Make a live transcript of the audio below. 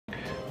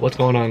What's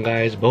going on,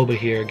 guys? Boba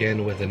here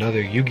again with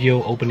another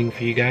Yu-Gi-Oh opening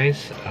for you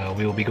guys.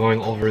 We will be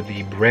going over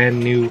the brand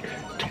new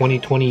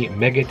 2020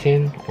 Mega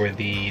Tin, or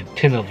the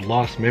Tin of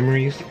Lost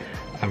Memories.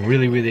 I'm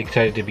really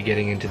excited to be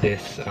getting into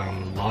this. A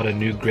lot of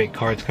new great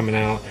cards coming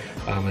out,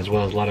 as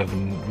well as a lot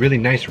of really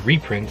nice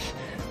reprints.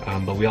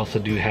 But we also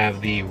do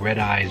have the Red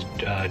Eyes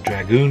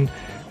Dragoon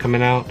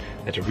coming out.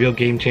 That's a real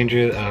game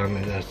changer,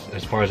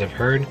 as far as I've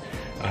heard.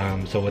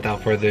 So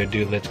without further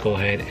ado, let's go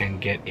ahead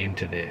and get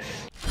into this.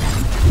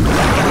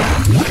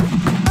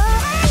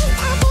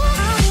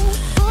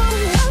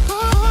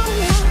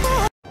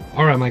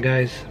 Alright my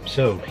guys,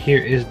 so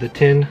here is the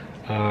tin.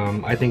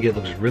 I think it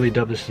looks really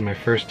dope. This is my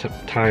first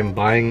time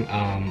buying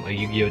a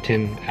Yu-Gi-Oh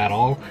tin at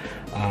all.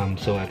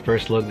 So at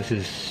first look, this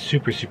is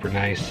super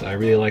nice. I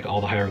really like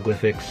all the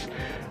hieroglyphics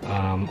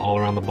all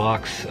around the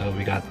box.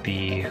 We got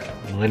the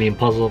Millennium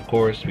Puzzle, of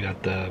course. We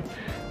got the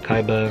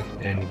Kaiba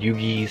and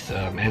Yugi's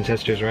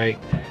ancestors, right?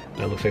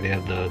 That looks like they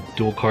have the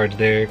dual cards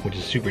there, which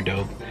is super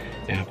dope.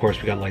 And of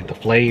course we got like the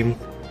flame,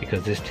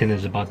 because this tin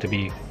is about to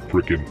be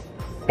freaking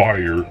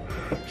fire.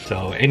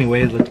 So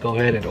anyways, let's go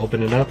ahead and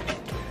open it up.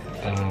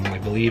 I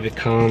believe it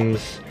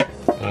comes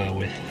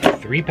with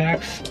 3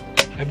 packs,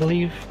 I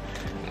believe.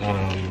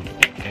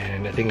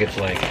 And I think it's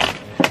like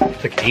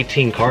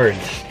 18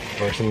 cards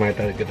or something like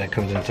that that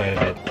comes inside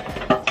of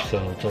it.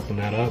 So let's open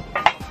that up.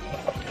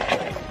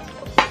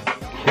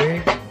 Okay,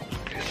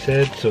 like I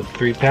said, so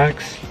 3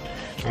 packs,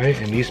 right?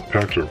 And these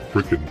packs are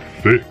freaking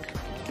thick.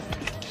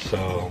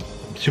 So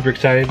I'm super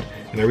excited,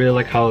 and I really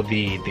like how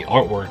the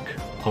artwork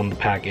on the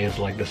pack is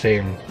like the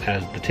same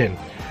as the tin.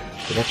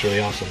 So that's really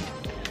awesome.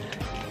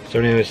 So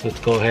anyways, let's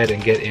go ahead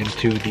and get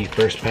into the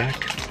first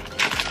pack.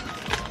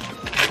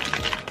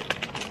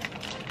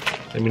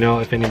 Let me know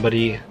if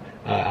anybody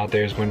out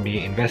there is going to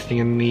be investing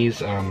in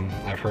these.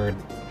 I've heard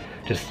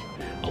just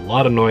a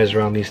lot of noise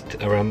around these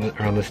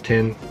around this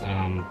tin.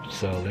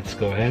 So let's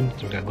go ahead.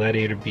 So we got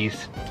Gladiator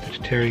Beast,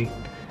 Terry,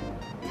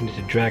 we need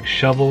to Drag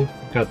Shovel,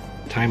 we got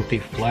Time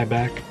Thief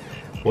Flyback,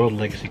 World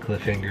Legacy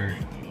Cliffhanger,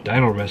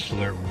 Dino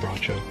Wrestler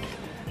Bracho.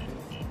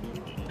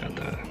 Got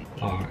the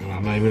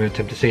I'm not even gonna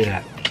attempt to say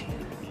that.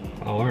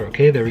 Alright,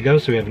 okay, there we go.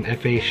 So we have an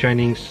FA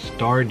Shining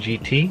Star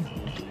GT,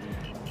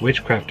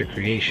 Witchcrafter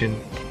Creation.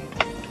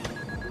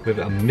 We have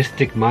a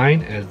Mystic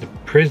Mine as the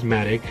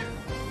Prismatic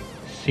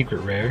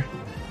Secret Rare.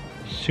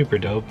 Super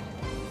dope.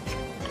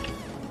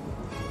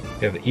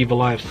 We have the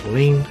Evil Eye of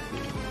Selene.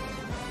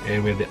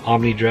 And we have the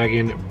Omni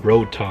Dragon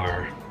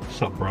Brotar.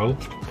 What's up, bro?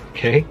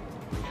 Okay.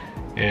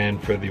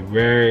 And for the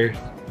rare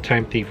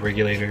Time Thief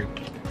Regulator,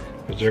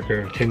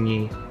 Berserker of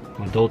Tenyi,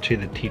 Madolce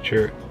the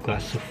Teacher,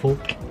 Glassuful.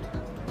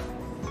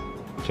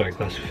 Sorry,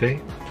 Glassufé.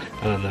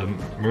 The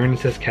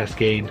Marincess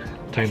Cascade,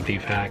 Time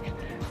Thief Hack,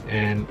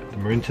 and the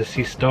Marincess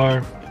Sea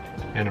Star,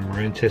 and a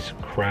Marincess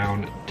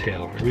Crown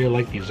Tail. I really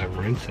like these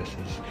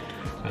Marincesses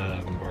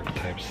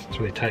archetypes. It's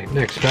really tight.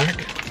 Next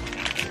pack.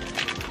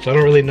 So I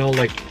don't really know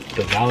like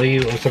the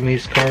value of some of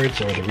these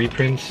cards or the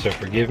reprints, so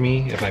forgive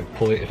me if I'm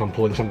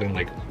pulling something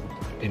like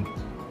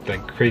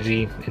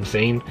crazy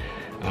insane,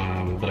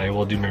 but I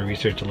will do my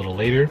research a little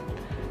later.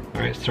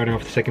 Alright, starting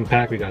off the second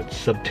pack, we got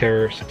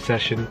Subterror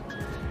Succession,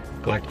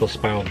 Galactical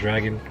Spiral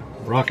Dragon,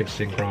 Rocket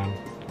Synchron,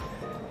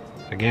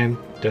 again,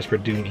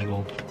 Desperate Doom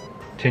Eagle,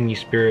 Tenyi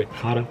Spirit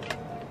Hada,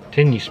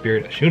 Tenyi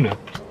Spirit Ashuna.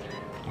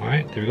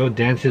 Alright, there we go,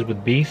 Dances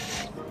with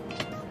Beasts.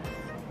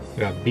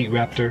 We got Beat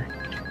Raptor.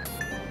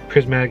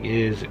 Prismatic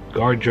is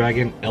Guard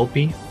Dragon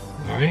LP.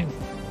 Alright,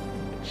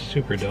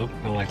 super dope,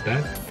 I like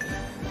that.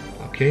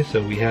 Okay,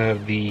 so we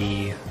have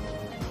the,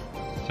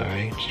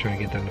 sorry, just trying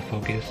to get that to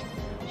focus,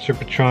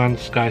 Serpentron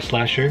Sky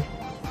Slasher.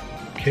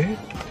 Okay.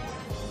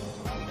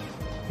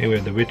 And we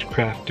have the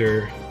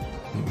Witchcrafter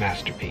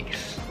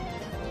Masterpiece.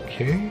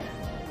 Okay.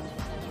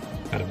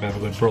 Got a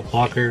Babylon Broke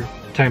Blocker,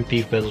 Time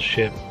Thief Bezel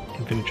Ship,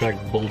 Infinite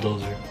Track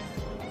Bulldozer,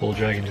 Bull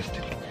Dragon, just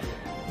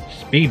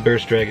Speed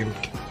Burst Dragon,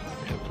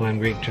 Plan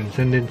Great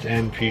Transcendence,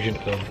 and Fusion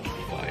of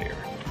Fire.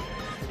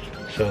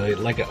 So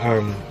like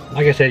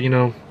I said, you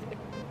know,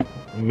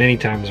 many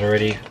times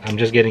already, I'm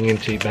just getting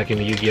back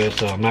into Yu-Gi-Oh,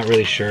 so I'm not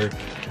really sure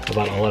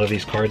about a lot of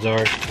these cards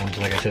are.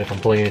 So like I said, if I'm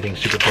pulling anything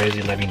super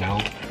crazy, let me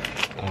know.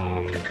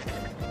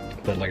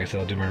 But like I said,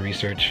 I'll do my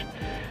research.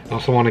 I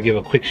also want to give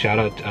a quick shout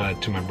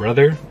out to my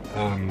brother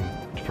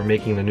for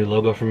making the new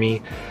logo for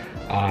me.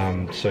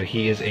 So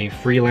he is a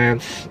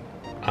freelance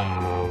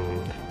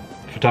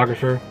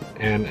photographer,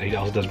 and he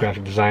also does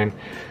graphic design.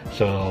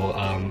 So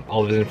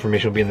all of his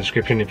information will be in the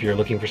description if you're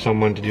looking for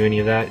someone to do any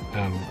of that.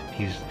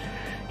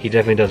 He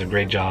definitely does a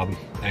great job,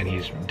 and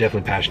he's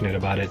definitely passionate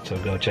about it, so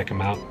go check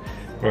him out.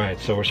 Alright,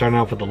 so we're starting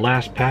off with the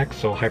last pack.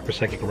 So Hyper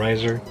Psychic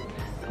Riser,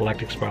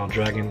 Galactic Spiral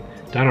Dragon,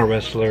 Dino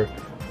Wrestler,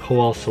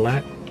 Koal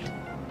Salat,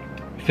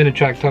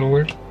 Infinitrack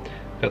Tunneler,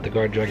 got the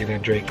Guard Dragon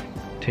and Drake,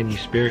 Tenyi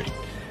Spirit,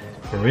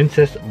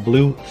 Marincess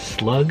Blue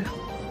Slug.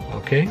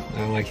 Okay,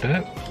 I like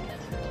that.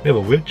 We have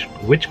a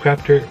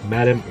Witchcrafter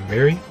Madame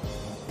Very.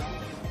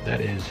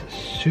 That is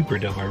super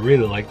dope, I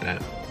really like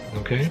that.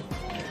 Okay.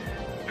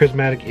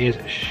 Prismatic is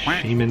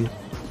Shaman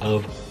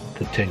of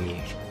the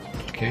Tenyi.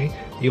 Okay,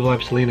 Evil Eye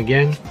Celine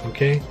again,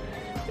 okay?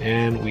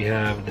 And we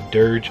have the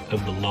Dirge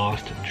of the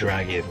Lost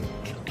Dragon,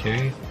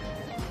 okay?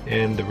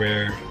 And the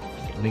rare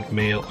Link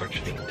Male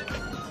Archfiend,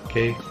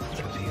 okay?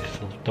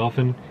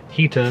 Dolphin,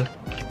 Hita,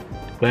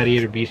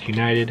 Gladiator Beast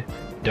United,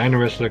 Dino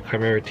Wrestler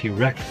Chimera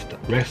T-Rex,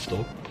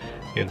 Restal.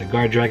 We have the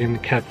Guard Dragon,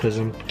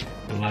 Cataclysm,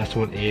 and the last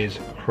one is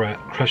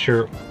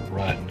Crusher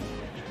Run.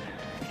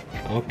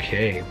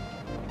 Okay.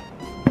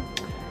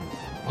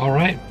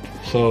 Alright,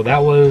 so that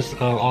was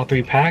all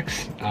 3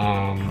 packs.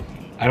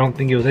 I don't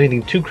think it was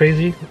anything too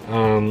crazy.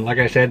 Like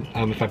I said,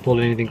 if I pulled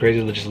anything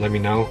crazy, just let me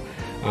know.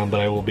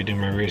 But I will be doing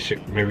my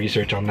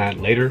research on that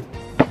later.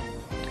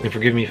 And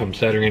forgive me if I'm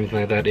stuttering or anything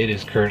like that. It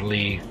is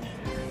currently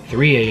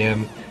 3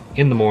 a.m.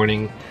 in the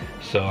morning.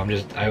 So I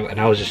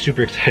was just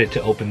super excited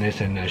to open this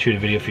and shoot a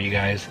video for you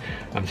guys.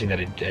 I'm seeing that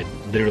it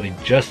literally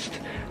just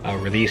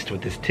released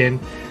with this tin.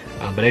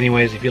 But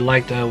anyways, if you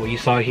liked what you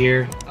saw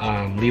here,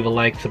 leave a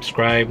like,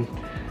 subscribe.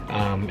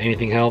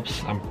 Anything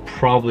helps. I'm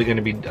probably going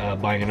to be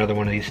buying another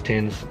one of these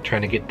tins,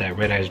 trying to get that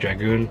Red Eyes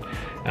Dragoon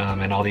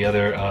and all the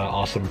other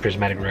awesome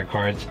prismatic rare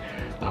cards.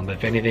 But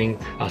if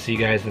anything, I'll see you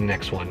guys in the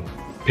next one.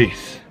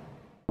 Peace.